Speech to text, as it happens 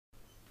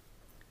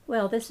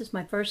Well, this is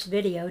my first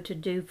video to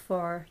do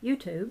for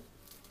YouTube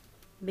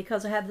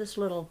because I have this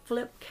little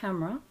flip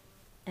camera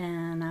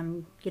and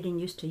I'm getting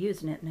used to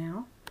using it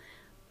now.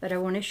 But I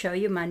want to show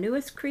you my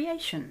newest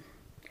creation,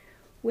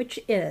 which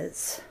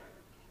is,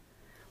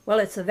 well,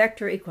 it's a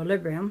vector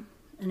equilibrium.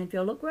 And if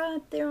you'll look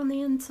right there on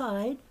the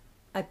inside,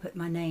 I put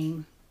my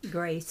name,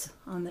 Grace,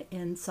 on the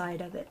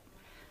inside of it,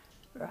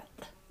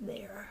 right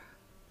there.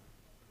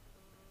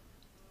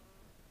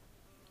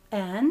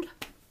 And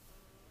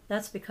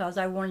that's because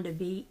I wanted to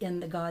be in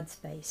the God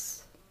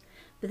space.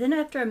 But then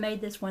after I made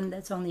this one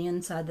that's on the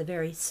inside, the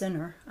very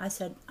center, I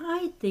said,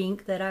 I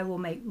think that I will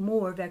make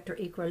more vector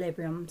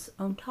equilibriums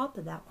on top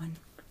of that one.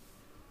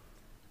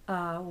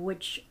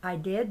 Which I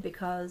did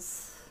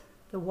because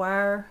the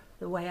wire,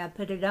 the way I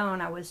put it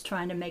on, I was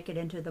trying to make it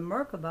into the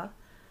Merkaba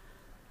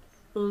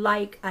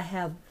like I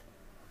have,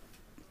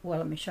 well,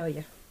 let me show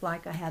you,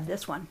 like I have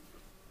this one,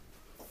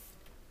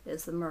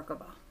 is the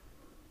Merkaba.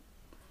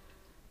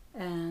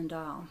 And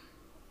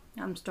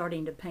I'm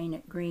starting to paint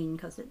it green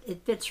because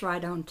it fits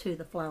right onto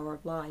the flower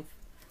of life.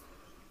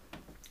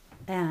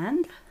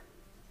 And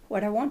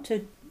what I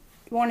wanted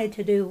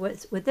to do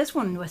with this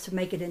one was to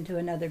make it into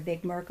another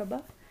big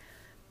Merkaba.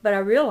 But I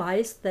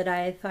realized that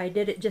if I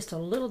did it just a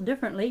little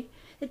differently,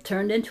 it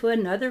turned into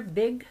another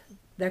big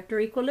vector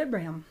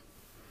equilibrium.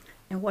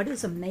 And what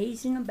is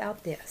amazing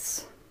about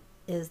this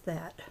is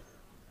that,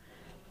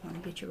 I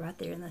want to get you right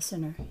there in the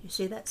center. You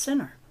see that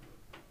center?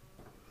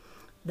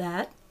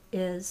 That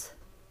is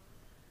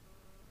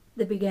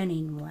the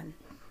beginning one,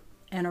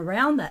 and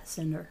around that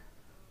center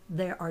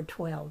there are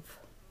 12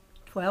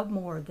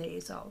 more of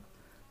these. I'll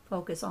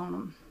focus on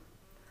them.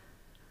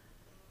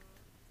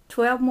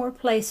 12 more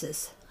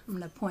places. I'm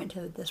going to point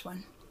to this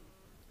one.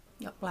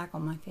 Got black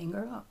on my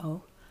finger,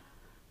 uh-oh.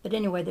 But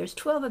anyway, there's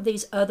 12 of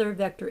these other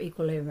vector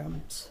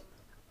equilibriums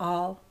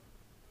all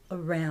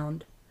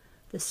around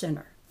the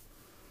center,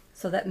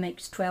 so that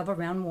makes 12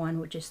 around one,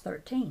 which is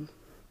 13.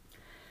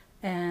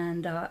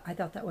 And I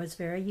thought that was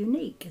very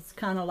unique. It's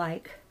kind of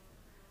like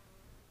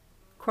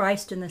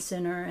Christ in the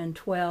center and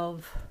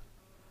 12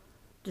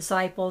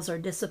 disciples or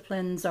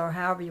disciplines, or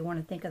however you want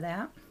to think of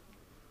that.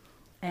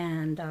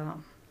 And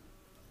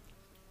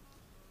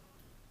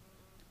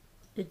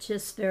it's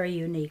just very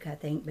unique, I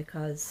think,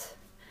 because,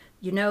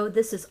 you know,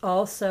 this is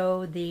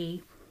also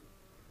the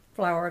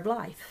flower of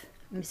life.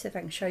 Let me see if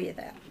I can show you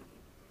that.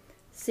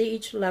 See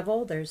each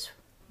level, there's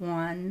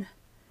 1,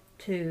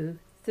 2,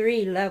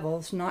 3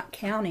 levels, not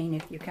counting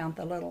if you count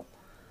the little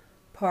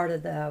part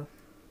of the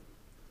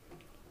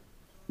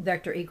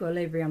vector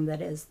equilibrium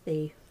that is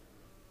the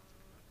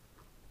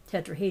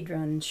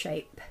tetrahedron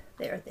shape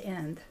there at the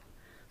end.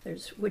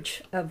 There's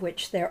which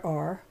there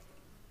are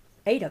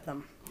 8 of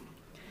them.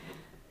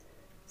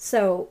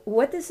 So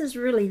what this is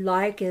really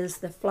like is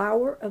the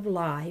flower of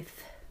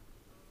life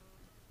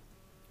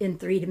in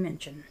 3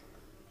 dimension,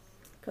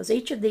 because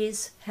each of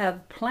these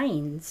have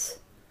planes.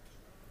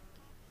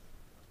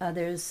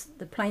 There's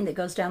the plane that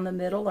goes down the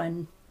middle,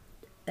 and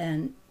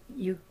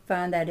you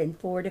find that in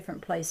 4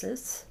 different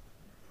places.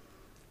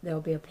 There'll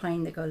be a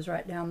plane that goes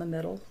right down the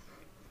middle.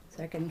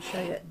 So I can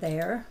show you it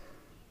there.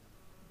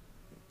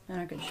 And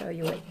I can show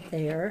you it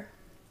there.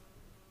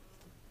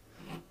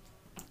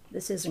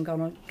 This isn't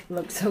going to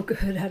look so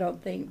good, I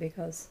don't think,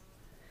 because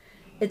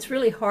it's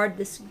really hard.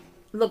 This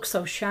looks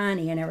so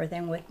shiny and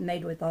everything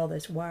made with all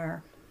this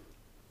wire.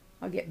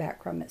 I'll get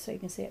back from it so you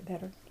can see it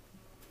better.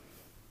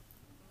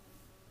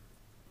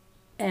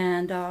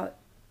 And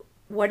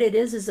what it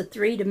is a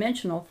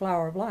 3-dimensional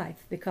flower of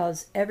life,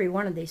 because every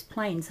one of these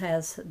planes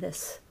has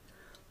this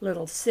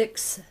little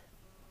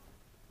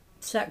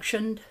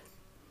 6-sectioned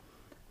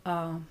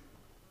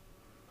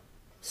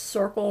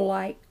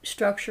circle-like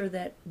structure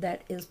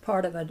that is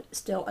part of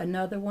still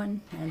another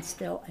one, and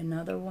still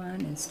another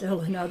one, and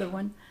still another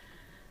one.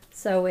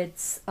 So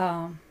it's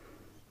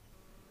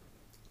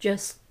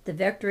just the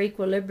vector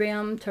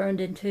equilibrium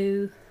turned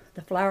into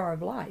the flower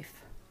of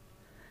life,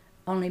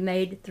 only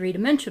made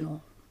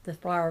 3-dimensional, the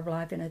flower of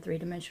life in a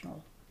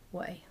 3-dimensional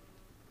way.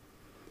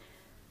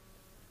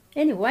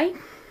 Anyway,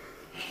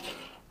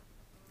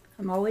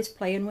 I'm always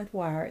playing with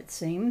wire, it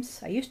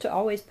seems. I used to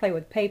always play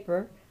with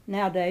paper.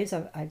 Nowadays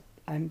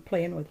I'm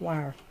playing with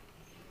wire.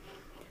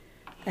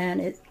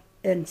 And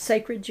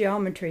sacred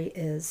geometry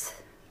is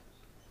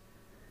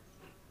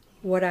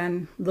what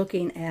I'm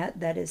looking at,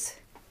 that is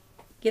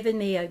giving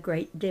me a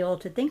great deal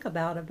to think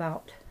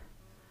about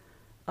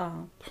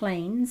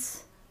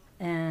planes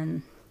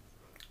and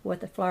what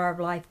the flower of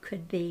life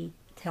could be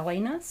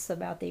telling us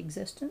about the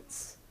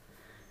existence.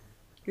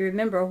 You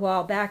remember a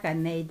while back I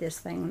made this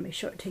thing. Let me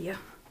show it to you.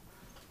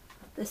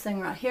 This thing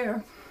right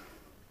here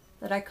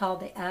that I call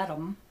the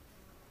atom.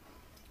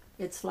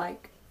 It's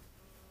like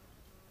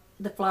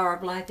the flower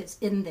of life is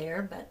in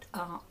there, but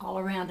all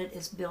around it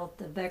is built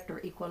the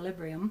vector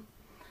equilibrium.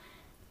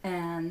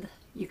 And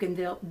you can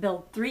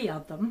build 3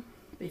 of them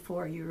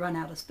before you run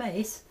out of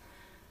space.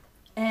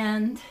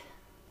 And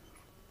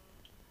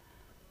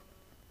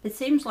it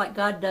seems like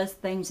God does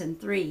things in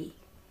threes.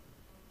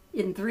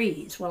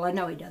 Well, I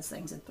know he does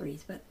things in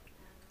threes, but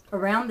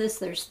around this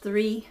there's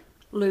 3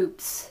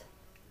 loops,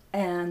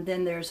 and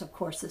then there's of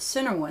course the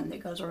center one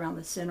that goes around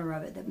the center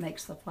of it that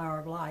makes the flower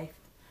of life.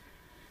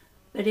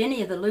 But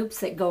any of the loops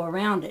that go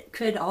around it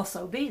could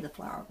also be the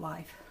flower of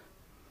life.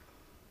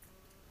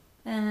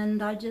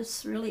 And I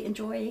just really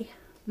enjoy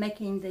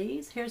making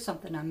these. Here's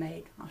something I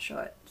made. I'll show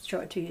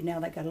it to you now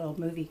that I got a little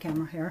movie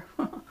camera here.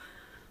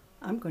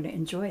 I'm going to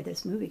enjoy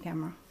this movie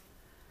camera.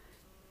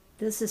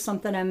 This is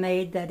something I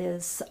made that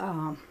is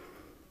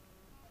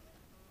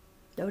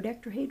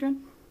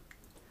dodecahedron.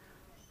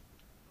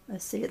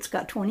 Let's see, it's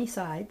got 20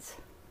 sides.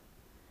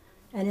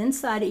 And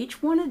inside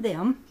each one of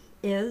them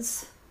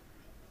is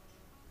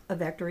a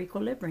vector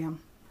equilibrium.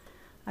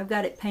 I've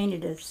got it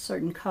painted a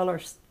certain color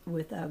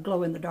with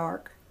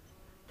glow-in-the-dark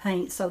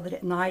paint so that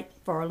at night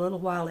for a little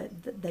while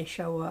they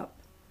show up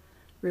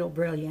real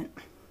brilliant.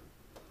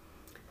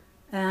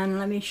 And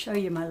let me show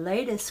you my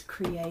latest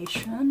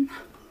creation.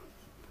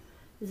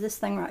 Is this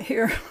thing right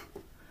here.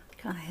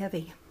 Kind of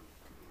heavy.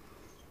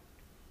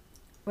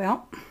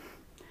 Well,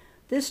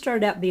 this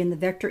started out being the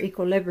vector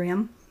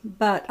equilibrium,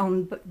 but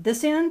on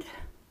this end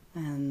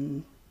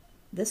and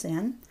this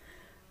end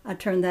I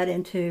turned that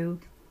into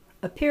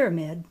a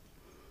pyramid.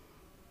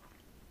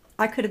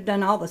 I could have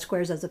done all the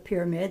squares as a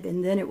pyramid,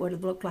 and then it would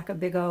have looked like a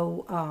big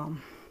old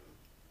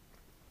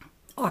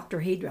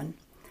octahedron.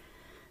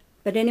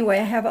 But anyway,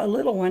 I have a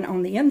little one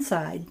on the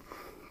inside,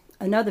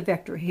 another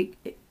vector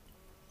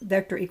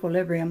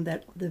equilibrium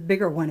that the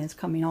bigger one is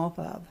coming off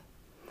of,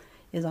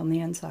 is on the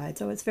inside.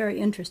 So it's very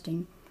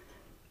interesting,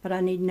 but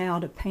I need now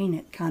to paint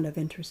it kind of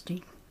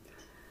interesting.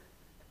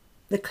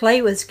 The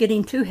clay was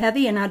getting too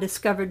heavy, and I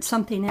discovered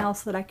something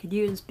else that I could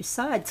use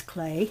besides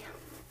clay.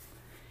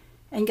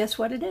 And guess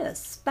what it is?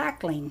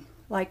 Spackling,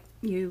 like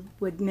you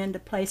would mend a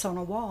place on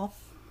a wall.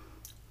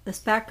 The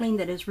spackling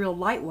that is real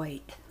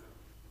lightweight.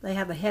 They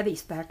have a heavy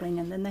spackling,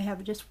 and then they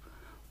have just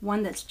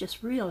one that's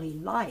just really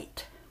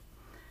light.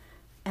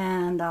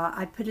 And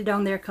I put it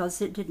on there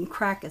because it didn't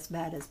crack as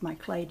bad as my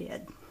clay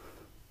did.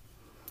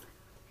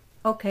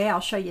 Okay, I'll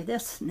show you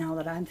this now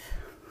that I've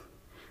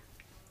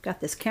got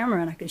this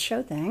camera and I can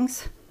show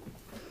things.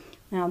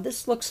 Now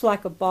this looks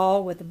like a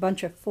ball with a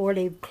bunch of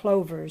 4-leaf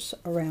clovers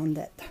around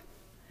it.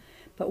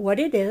 But what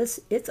it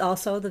is, it's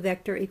also the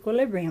vector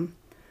equilibrium.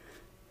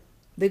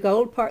 The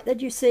gold part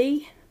that you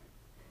see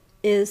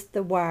is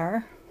the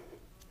wire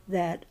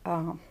that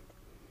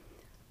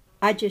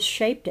I just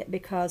shaped it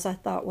because I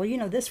thought, well, you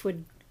know, this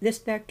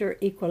vector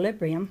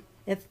equilibrium,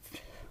 if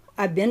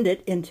I bend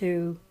it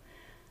into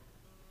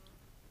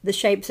the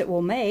shapes it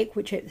will make,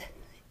 which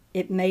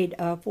it made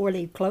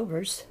 4-leaf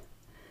clovers,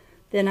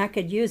 then I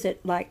could use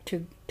it like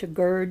to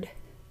gird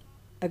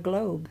a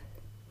globe,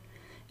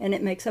 and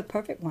it makes a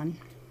perfect one.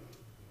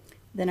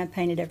 Then I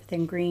painted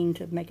everything green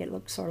to make it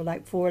look sort of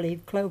like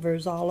 4-leaf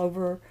clovers all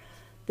over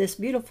this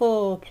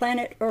beautiful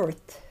planet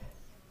Earth.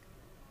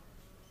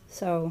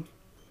 So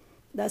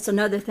that's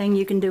another thing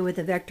you can do with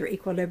the vector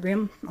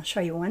equilibrium. I'll show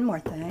you one more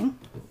thing,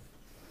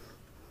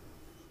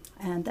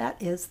 and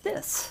that is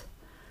this.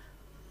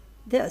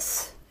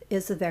 This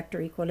is the vector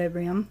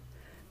equilibrium,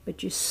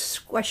 but you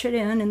squish it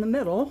in the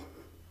middle,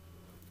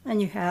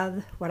 and you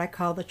have what I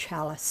call the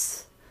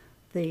chalice,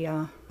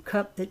 the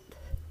cup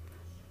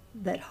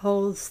that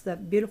holds the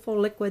beautiful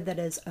liquid that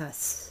is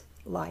us,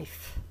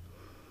 life,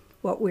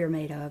 what we're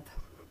made of.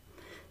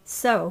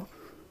 So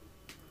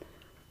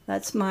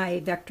that's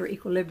my vector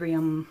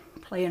equilibrium,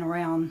 playing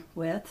around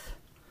with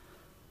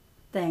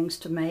things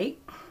to make.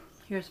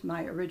 Here's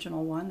my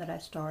original one that I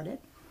started,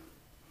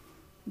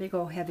 big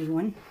old heavy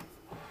one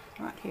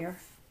right here.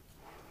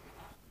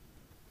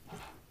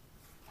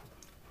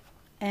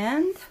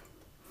 And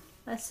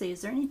let's see,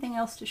 is there anything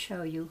else to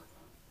show you?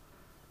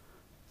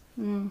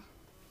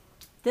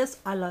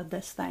 I love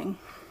this thing.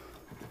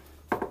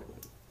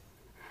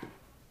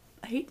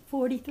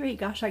 8:43.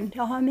 Gosh, I can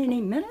tell how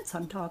many minutes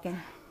I'm talking.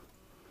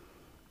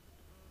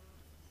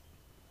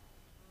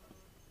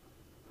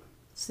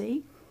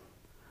 See?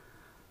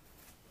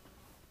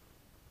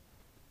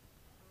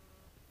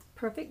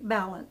 Perfect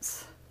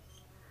balance.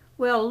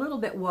 Well, a little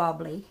bit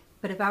wobbly,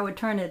 but if I would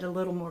turn it a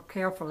little more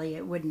carefully,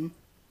 it wouldn't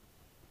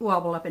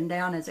wobble up and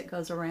down as it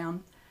goes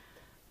around.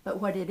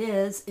 But what it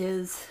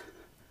is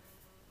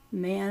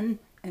man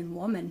and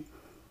woman.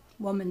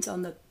 Woman's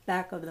on the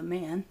back of the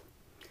man,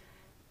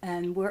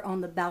 and we're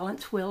on the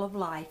balance wheel of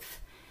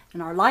life.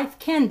 And our life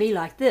can be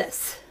like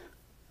this.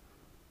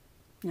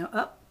 You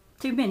know,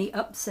 too many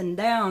ups and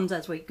downs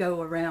as we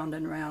go around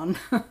and around.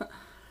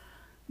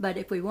 But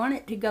if we want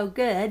it to go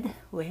good,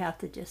 we have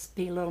to just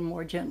be a little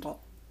more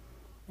gentle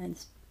and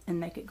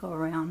make it go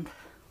around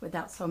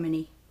without so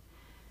many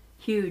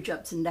huge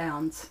ups and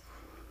downs.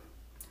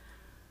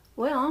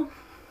 Well,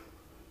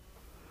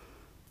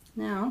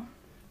 now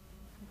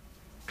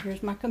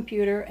here's my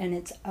computer, and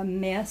it's a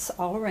mess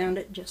all around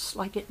it, just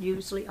like it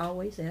usually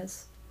always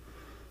is.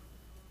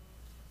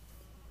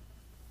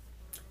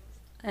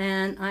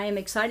 And I am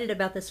excited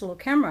about this little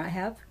camera I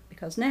have,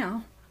 because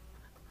now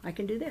I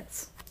can do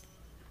this.